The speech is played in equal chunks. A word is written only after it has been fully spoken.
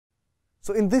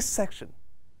So in this section,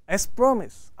 as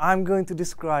promised, I'm going to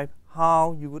describe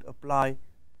how you would apply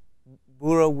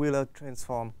Burrows-Wheeler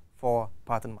transform for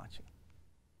pattern matching.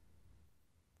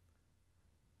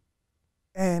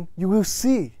 And you will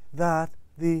see that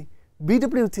the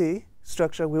BWT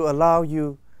structure will allow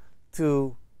you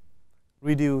to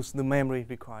reduce the memory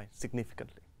required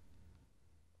significantly.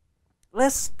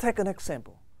 Let's take an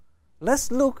example. Let's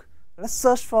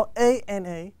search for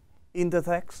ANA in the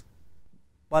text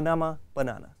banana.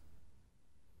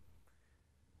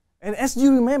 And as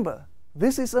you remember,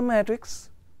 this is a matrix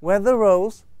where the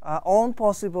rows are all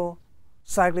possible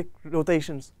cyclic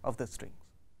rotations of the strings.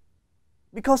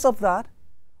 Because of that,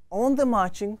 all the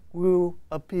matching will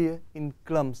appear in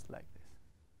clumps like this.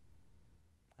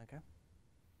 Okay?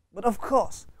 But of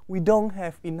course, we don't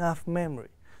have enough memory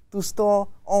to store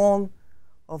all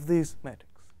of this matrix.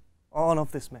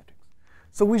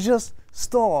 So we just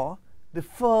store the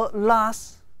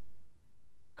last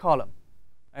column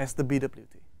as the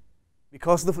BWT.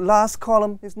 Because the last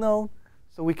column is known,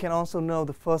 so we can also know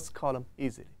the first column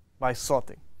easily by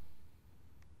sorting.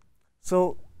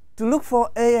 So to look for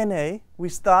ANA, we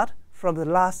start from the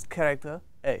last character,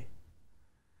 A.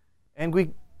 And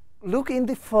we look in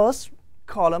the first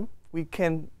column, we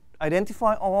can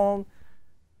identify all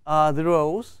the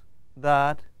rows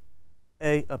that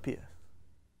A appears.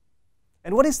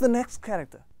 And what is the next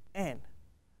character? N.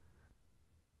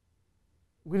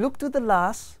 We look to the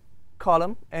last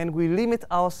column and we limit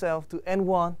ourselves to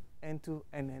N1, N2,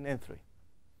 and N3.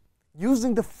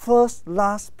 Using the first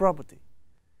last property,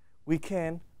 we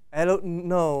can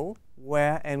know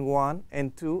where N1,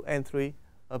 N2, N3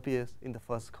 appears in the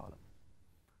first column.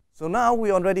 So now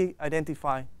we already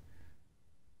identify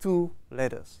 2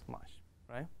 letters match,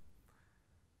 right?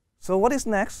 So what is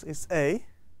next is A.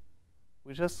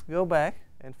 We just go back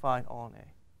and find on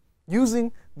A.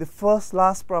 Using the first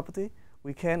last property,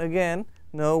 we can again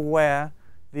know where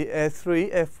the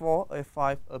F3, F4,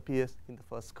 F5 appears in the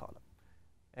first column.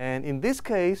 And in this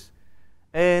case,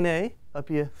 ANA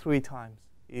appears 3 times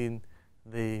in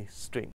the string.